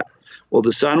 Why not? Well,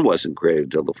 the sun wasn't created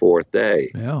until the 4th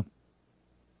day. Yeah.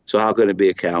 So how could it be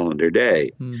a calendar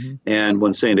day? Mm-hmm. And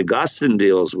when St. Augustine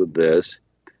deals with this,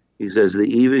 he says the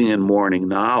evening and morning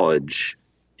knowledge,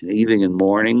 evening and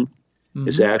morning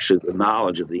is actually the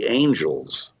knowledge of the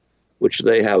angels, which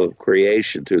they have of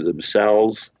creation through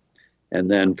themselves and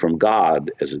then from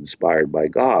God as inspired by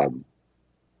God.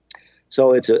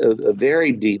 So it's a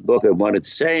very deep book, and what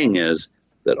it's saying is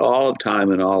that all of time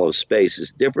and all of space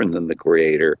is different than the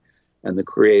Creator, and the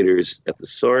Creator is at the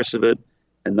source of it,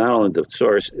 and not only the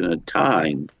source in a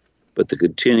time, but the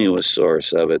continuous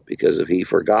source of it, because if he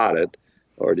forgot it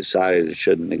or decided it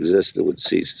shouldn't exist, it would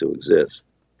cease to exist.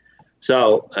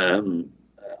 So, and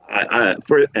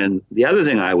the other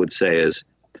thing I would say is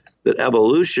that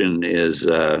evolution is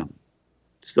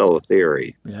still a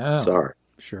theory. Yeah. Sorry.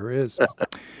 Sure is.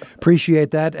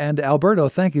 Appreciate that. And Alberto,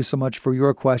 thank you so much for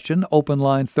your question. Open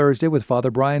Line Thursday with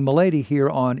Father Brian Mullady here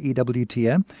on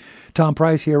EWTN. Tom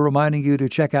Price here reminding you to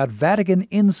check out Vatican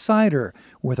Insider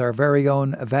with our very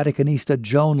own Vaticanista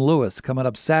Joan Lewis coming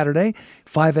up Saturday,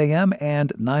 5 a.m.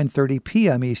 and 9:30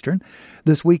 p.m. Eastern.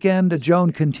 This weekend,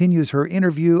 Joan continues her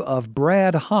interview of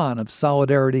Brad Hahn of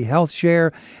Solidarity Health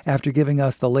Share after giving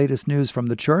us the latest news from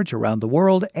the Church around the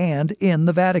world and in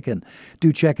the Vatican.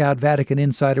 Do check out Vatican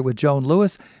Insider with Joan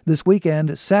Lewis this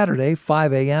weekend, Saturday,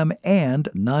 5 a.m. and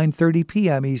 9:30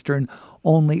 p.m. Eastern,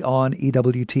 only on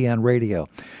EWTN Radio.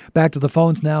 Back to the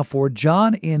phones now for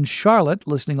John in Charlotte,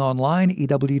 listening online,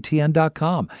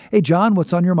 EWTN.com. Hey, John,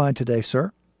 what's on your mind today,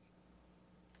 sir?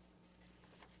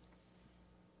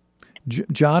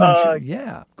 John,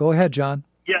 yeah. Go ahead, John.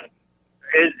 Yeah.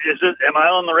 Is it? Am I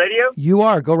on the radio? You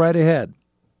are. Go right ahead.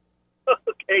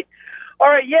 Okay. All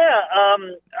right. Yeah.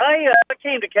 I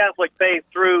came to Catholic faith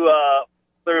through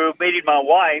meeting my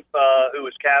wife, who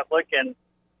was Catholic, and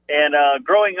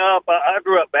growing up, I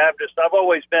grew up Baptist. I've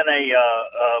always been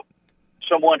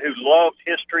someone who loved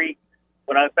history.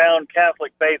 When I found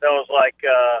Catholic faith, I was like,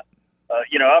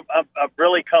 I've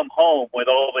really come home with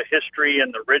all the history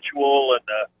and the ritual and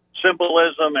the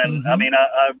symbolism, and I mean,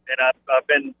 I've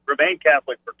remained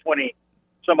Catholic for 20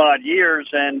 some odd years,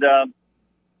 and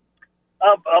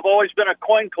I've always been a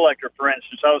coin collector. For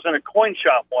instance, I was in a coin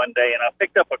shop one day, and I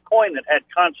picked up a coin that had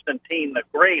Constantine the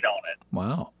Great on it.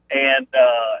 Wow! And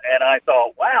I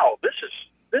thought, wow, this is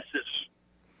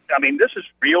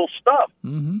real stuff.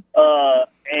 Mm-hmm.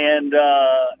 And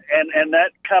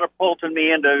that catapulted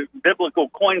me into biblical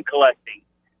coin collecting.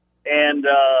 And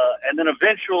then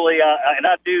eventually,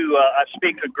 I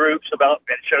speak to groups about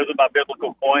and show them my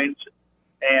biblical coins,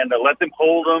 and let them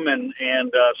hold them. And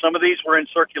some of these were in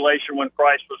circulation when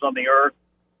Christ was on the earth.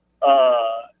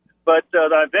 But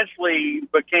I eventually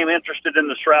became interested in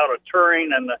the Shroud of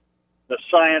Turin and the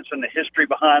science and the history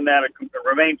behind that. I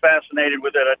remained fascinated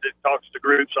with it. I did talks to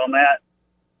groups on that.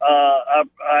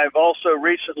 I've also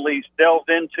recently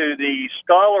delved into the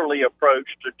scholarly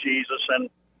approach to Jesus and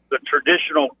the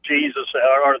traditional Jesus,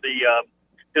 or the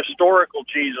historical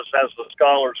Jesus, as the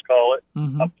scholars call it.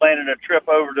 Mm-hmm. I'm planning a trip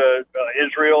over to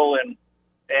Israel and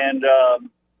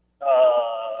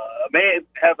may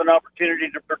have an opportunity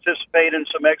to participate in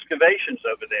some excavations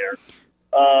over there.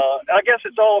 I guess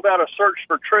it's all about a search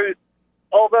for truth,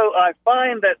 although I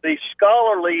find that the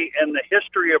scholarly and the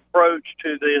history approach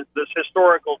to this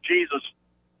historical Jesus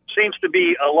seems to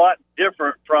be a lot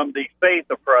different from the faith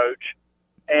approach.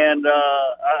 And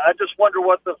I just wonder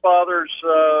what the fathers,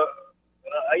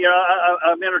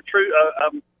 I'm in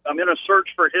a search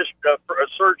for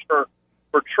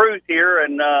truth here,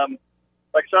 and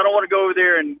like I said, I don't want to go over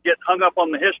there and get hung up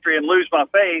on the history and lose my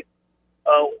faith.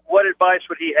 What advice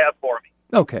would he have for me?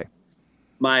 Okay.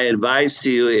 My advice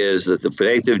to you is that the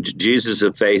faith of Jesus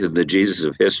of faith and the Jesus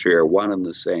of history are one and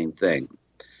the same thing.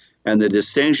 And the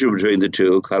distinction between the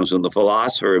two comes from the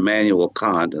philosopher Immanuel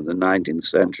Kant in the 19th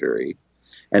century,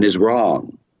 and is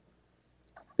wrong.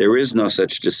 There is no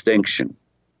such distinction.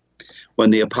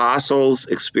 When the apostles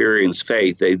experienced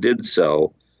faith, they did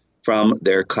so from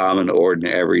their common,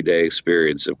 ordinary, everyday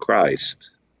experience of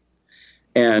Christ.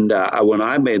 And when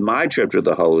I made my trip to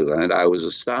the Holy Land, I was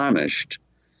astonished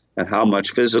at how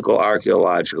much physical,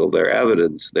 archaeological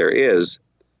evidence there is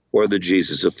for the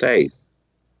Jesus of faith.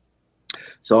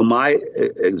 So my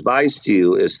advice to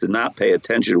you is to not pay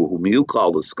attention to whom you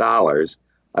call the scholars.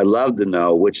 I'd love to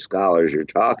know which scholars you're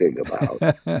talking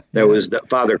about. There was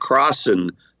Father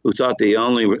Crossan, who thought the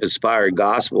only inspired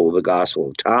gospel was the Gospel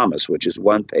of Thomas, which is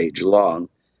 1 page long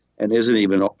and isn't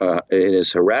even, it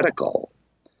is heretical.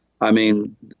 I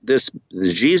mean, the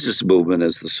Jesus movement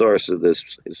is the source of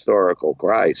this historical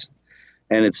Christ,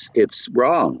 and it's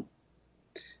wrong.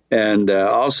 And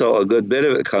also, a good bit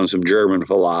of it comes from German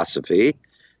philosophy,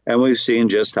 and we've seen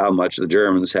just how much the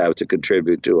Germans have to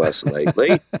contribute to us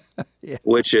lately, Yeah.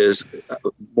 which is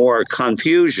more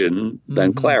confusion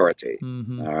than Mhm. clarity.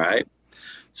 Mhm. All right.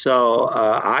 So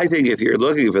I think if you're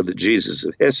looking for the Jesus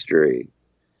of history,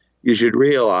 you should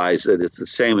realize that it's the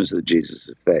same as the Jesus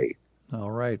of faith.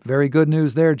 All right. Very good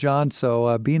news there, John.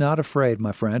 So be not afraid,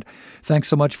 my friend. Thanks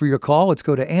so much for your call. Let's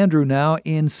go to Andrew now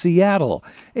in Seattle.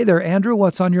 Hey there, Andrew.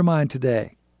 What's on your mind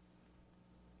today?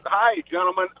 Hi,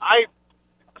 gentlemen.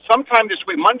 Sometime this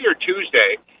week, Monday or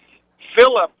Tuesday,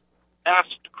 Philip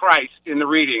asked Christ in the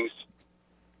readings,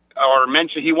 or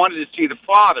mentioned he wanted to see the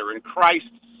Father, and Christ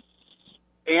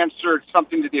answered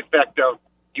something to the effect of,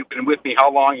 "You've been with me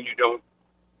how long and you don't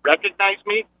recognize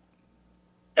me?"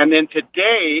 And then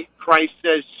today, Christ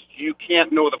says you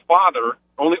can't know the Father,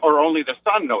 only the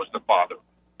Son knows the Father.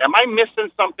 Am I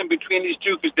missing something between these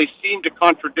two? Because they seem to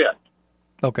contradict.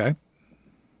 Okay.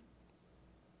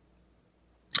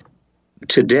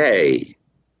 Today,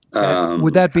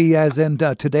 Would that be as in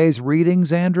today's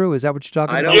readings, Andrew? Is that what you're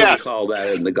talking I about? don't recall that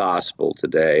in the gospel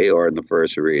today or in the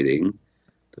first reading.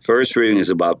 The first reading is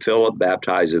about Philip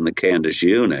baptizing the Candace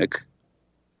eunuch,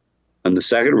 and the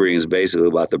second reading is basically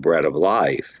about the bread of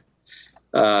life.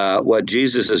 What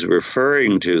Jesus is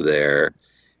referring to there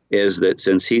is that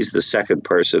since he's the second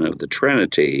person of the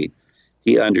Trinity,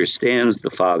 he understands the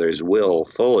Father's will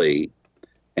fully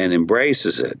and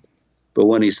embraces it. But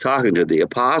when he's talking to the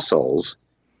apostles,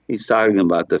 he's talking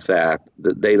about the fact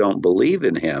that they don't believe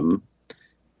in him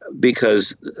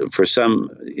because for some,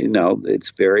 it's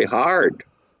very hard.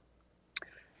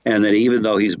 And that even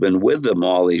though he's been with them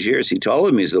all these years, he told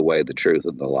them he's the way, the truth,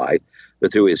 and the life,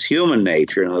 but through his human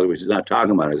nature, in other words, he's not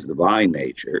talking about his divine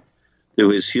nature, through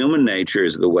his human nature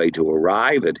is the way to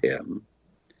arrive at him.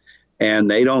 And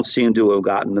they don't seem to have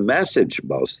gotten the message,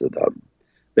 most of them.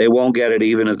 They won't get it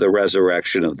even at the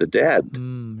resurrection of the dead.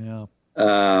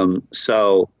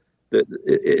 So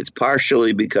it's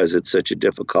partially because it's such a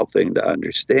difficult thing to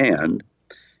understand.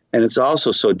 And it's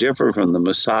also so different from the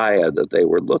Messiah that they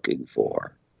were looking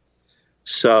for.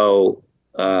 So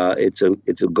it's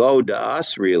a goad to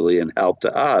us, really, and help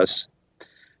to us,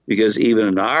 because even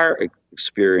in our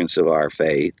experience of our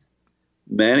faith,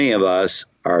 many of us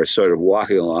are sort of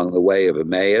walking along the way of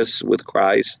Emmaus with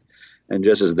Christ. And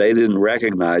just as they didn't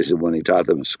recognize him when he taught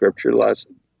them a scripture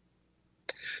lesson,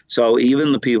 so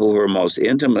even the people who were most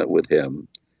intimate with him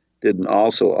didn't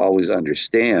also always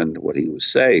understand what he was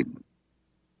saying.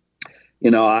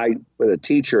 I've been a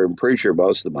teacher and preacher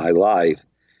most of my life,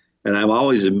 and I'm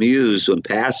always amused when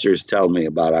pastors tell me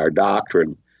about our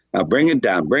doctrine. Now bring it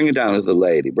down to the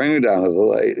lady, bring it down to the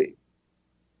lady.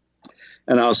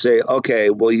 And I'll say, okay,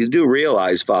 well, you do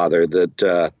realize, Father,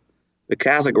 that the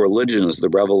Catholic religion is the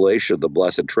revelation of the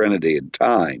Blessed Trinity in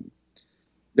time.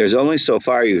 There's only so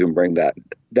far you can bring that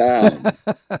down.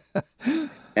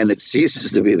 And it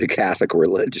ceases to be the Catholic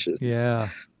religion. Yeah.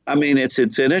 I mean, it's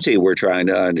infinity we're trying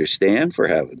to understand, for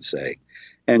heaven's sake.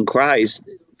 And Christ,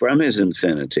 from his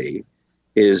infinity,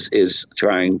 is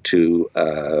trying to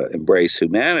embrace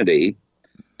humanity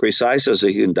precisely so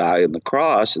he can die on the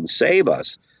cross and save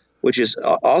us, which is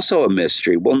also a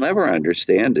mystery. We'll never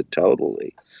understand it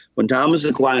totally. When Thomas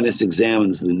Aquinas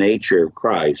examines the nature of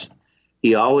Christ,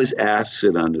 he always asks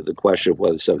it under the question of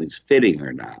whether something's fitting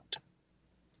or not.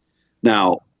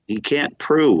 Now, he can't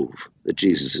prove that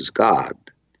Jesus is God,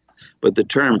 but the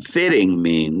term fitting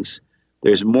means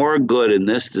there's more good in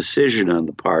this decision on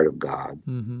the part of God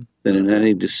than in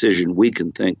any decision we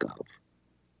can think of.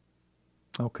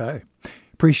 Okay.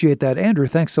 Appreciate that, Andrew.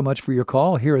 Thanks so much for your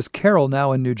call. Here is Carol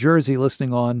now in New Jersey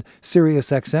listening on Sirius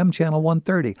XM channel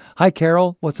 130. Hi,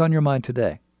 Carol. What's on your mind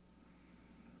today?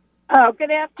 Oh,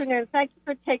 good afternoon. Thank you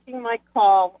for taking my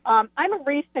call. I'm a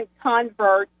recent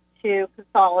convert to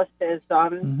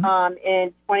Catholicism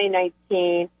in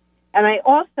 2019, and I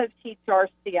also teach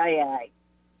RCIA.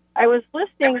 I was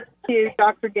listening to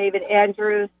Dr. David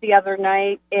Andrews the other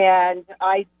night, and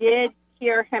I did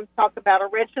hear him talk about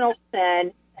original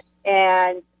sin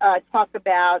and talk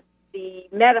about the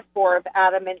metaphor of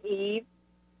Adam and Eve.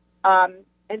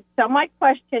 And so my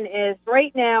question is,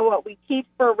 right now what we teach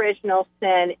for original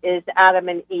sin is Adam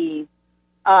and Eve.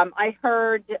 I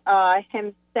heard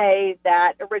him say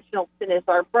that original sin is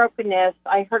our brokenness.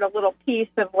 I heard a little piece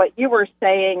of what you were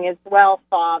saying as well,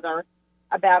 Father,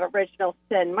 about original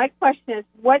sin. My question is,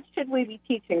 what should we be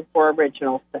teaching for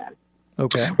original sin?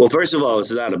 Okay. Well, first of all,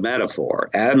 it's not a metaphor.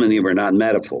 Adam and Eve are not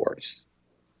metaphors.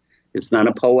 It's not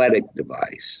a poetic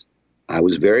device. I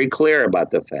was very clear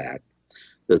about the fact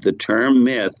that the term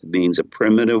myth means a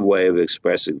primitive way of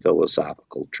expressing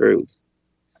philosophical truth.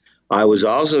 I was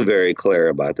also very clear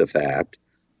about the fact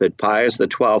that Pius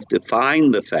XII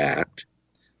defined the fact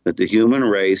that the human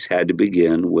race had to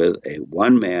begin with a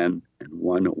one man and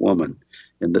one woman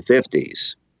in the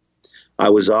 50s. I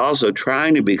was also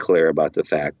trying to be clear about the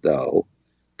fact, though,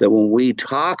 that when we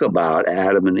talk about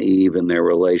Adam and Eve and their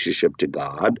relationship to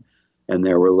God and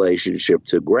their relationship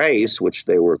to grace, which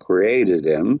they were created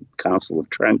in, Council of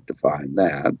Trent defined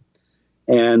that,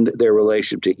 and their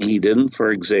relationship to Eden,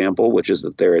 for example, which is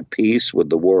that they're at peace with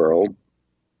the world,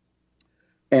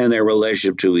 and their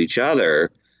relationship to each other,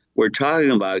 we're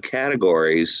talking about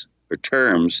categories or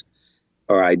terms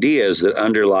or ideas that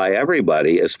underlie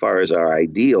everybody as far as our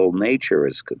ideal nature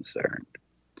is concerned.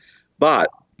 But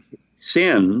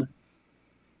sin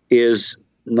is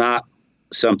not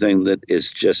something that is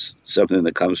just something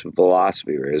that comes from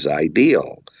philosophy or is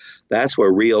ideal. That's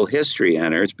where real history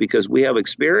enters, because we have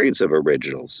experience of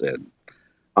original sin.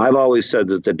 I've always said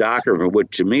that the doctrine for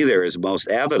which to me there is most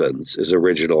evidence is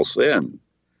original sin.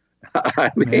 I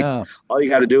mean, all you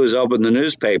got to do is open the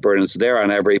newspaper and it's there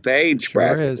on every page. Sure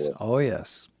practically. is. Oh,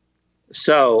 yes.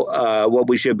 So what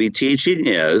we should be teaching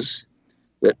is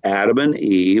that Adam and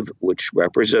Eve, which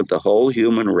represent the whole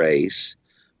human race,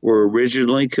 were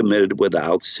originally committed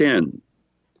without sin.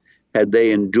 Had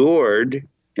they endured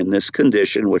in this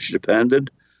condition, which depended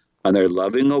on their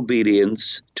loving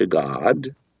obedience to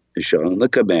God, as shown in the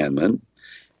commandment,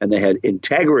 and they had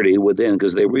integrity within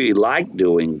because they really liked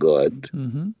doing good,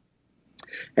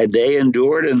 had they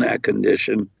endured in that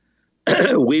condition,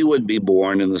 we would be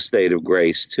born in the state of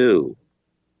grace too.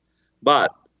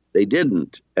 But they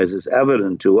didn't, as is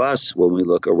evident to us when we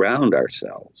look around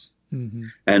ourselves.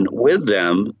 And with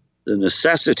them, the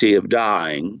necessity of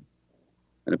dying,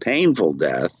 and a painful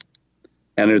death,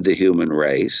 entered the human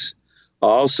race.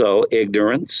 Also,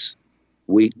 ignorance,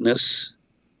 weakness,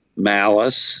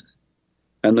 malice,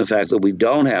 and the fact that we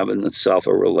don't have in itself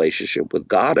a relationship with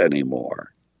God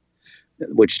anymore,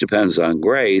 which depends on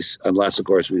grace, unless, of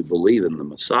course, we believe in the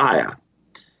Messiah.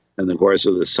 And, of course,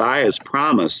 the Messiah is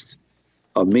promised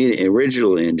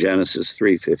originally in Genesis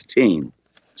 3:15.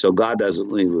 So God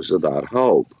doesn't leave us without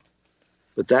hope.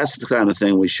 But that's the kind of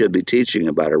thing we should be teaching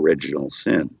about original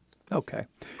sin. Okay.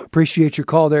 Appreciate your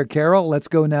call there, Carol. Let's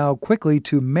go now quickly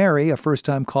to Mary, a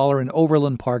first-time caller in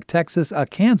Overland Park,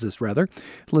 Kansas,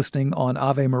 listening on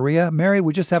Ave Maria. Mary,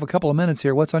 we just have a couple of minutes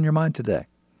here. What's on your mind today?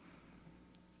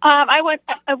 I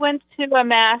went to a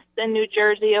mass in New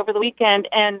Jersey over the weekend,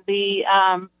 and the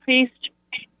priest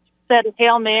said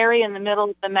Hail Mary in the middle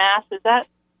of the mass. Is that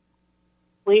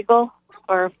legal?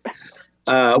 Or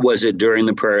was it during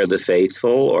the prayer of the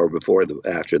faithful or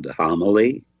after the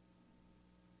homily?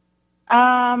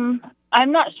 I'm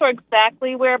not sure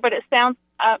exactly where, but it sounds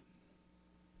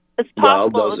it's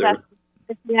possible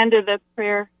at the end of the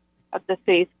prayer of the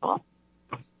faithful.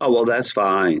 Oh, well, that's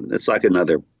fine. It's like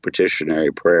another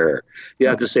petitionary prayer. You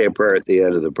have to say a prayer at the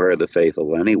end of the prayer of the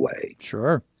faithful anyway.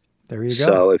 Sure. There you go.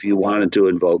 So if you wanted to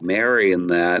invoke Mary in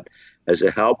that as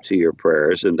a help to your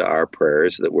prayers and to our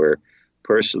prayers that we're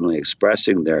personally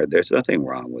expressing there's nothing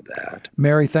wrong with that.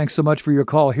 Mary, thanks so much for your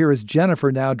call. Here is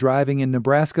Jennifer now driving in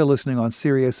Nebraska, listening on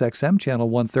Sirius XM, channel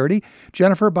 130.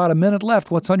 Jennifer, about a minute left.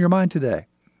 What's on your mind today?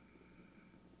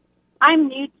 I'm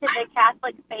new to the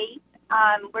Catholic faith.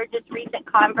 We're just recent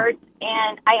converts,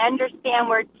 and I understand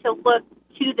we're to look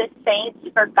to the saints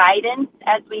for guidance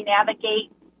as we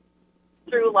navigate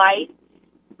through life.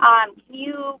 Can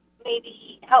you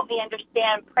maybe help me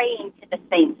understand praying to the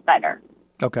saints better?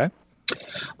 Okay.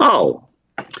 Oh,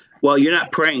 well, you're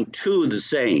not praying to the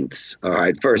saints, all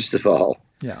right, first of all.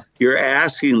 Yeah. You're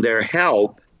asking their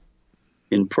help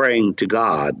in praying to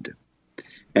God.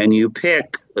 And you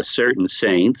pick a certain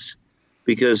saints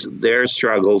because their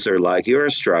struggles are like your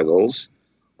struggles,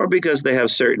 or because they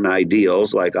have certain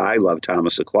ideals, like I love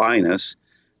Thomas Aquinas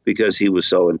because he was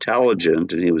so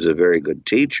intelligent and he was a very good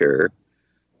teacher,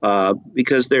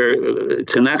 because they're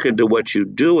connected to what you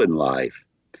do in life.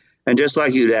 And just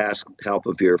like you'd ask help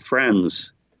of your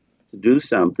friends to do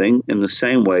something in the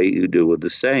same way you do with the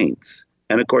saints.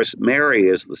 And, of course, Mary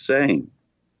is the same.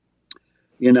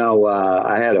 You know,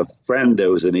 I had a friend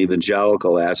that was an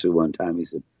evangelical ask me one time, he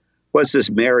said, "What's this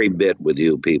Mary bit with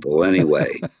you people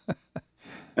anyway?"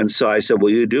 And so I said,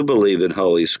 "Well, you do believe in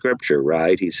Holy Scripture,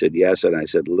 right?" He said, "Yes." And I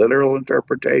said, "Literal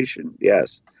interpretation?"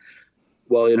 "Yes."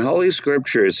 "Well, in Holy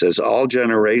Scripture, it says, 'All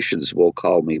generations will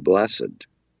call me blessed.'"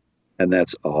 And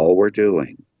that's all we're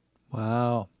doing.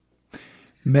 Wow.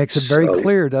 Makes it very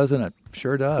clear, doesn't it?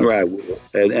 Sure does. Right.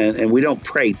 And we don't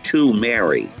pray to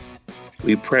Mary.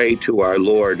 We pray to our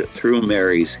Lord through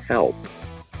Mary's help.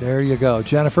 There you go,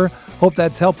 Jennifer. Hope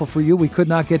that's helpful for you. We could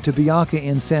not get to Bianca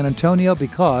in San Antonio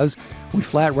because we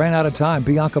flat ran out of time.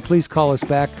 Bianca, please call us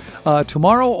back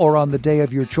tomorrow or on the day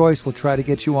of your choice. We'll try to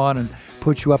get you on and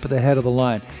put you up at the head of the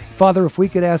line. Father, if we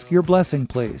could ask your blessing,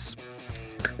 please.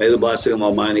 May the blessing of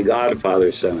Almighty God,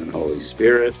 Father, Son, and Holy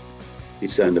Spirit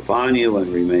descend upon you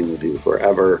and remain with you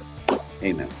forever.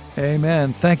 Amen.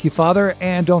 Amen. Thank you, Father.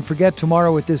 And don't forget,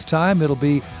 tomorrow at this time, it'll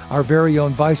be our very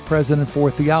own Vice President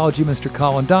for Theology, Mr.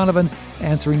 Colin Donovan,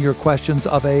 answering your questions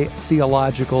of a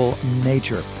theological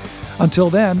nature. Until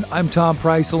then, I'm Tom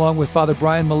Price along with Father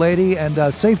Brian Mullady,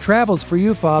 and safe travels for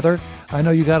you, Father. I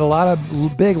know you got a lot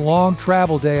of big, long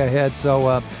travel day ahead,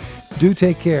 so do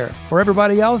take care. For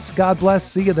everybody else, God bless.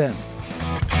 See you then.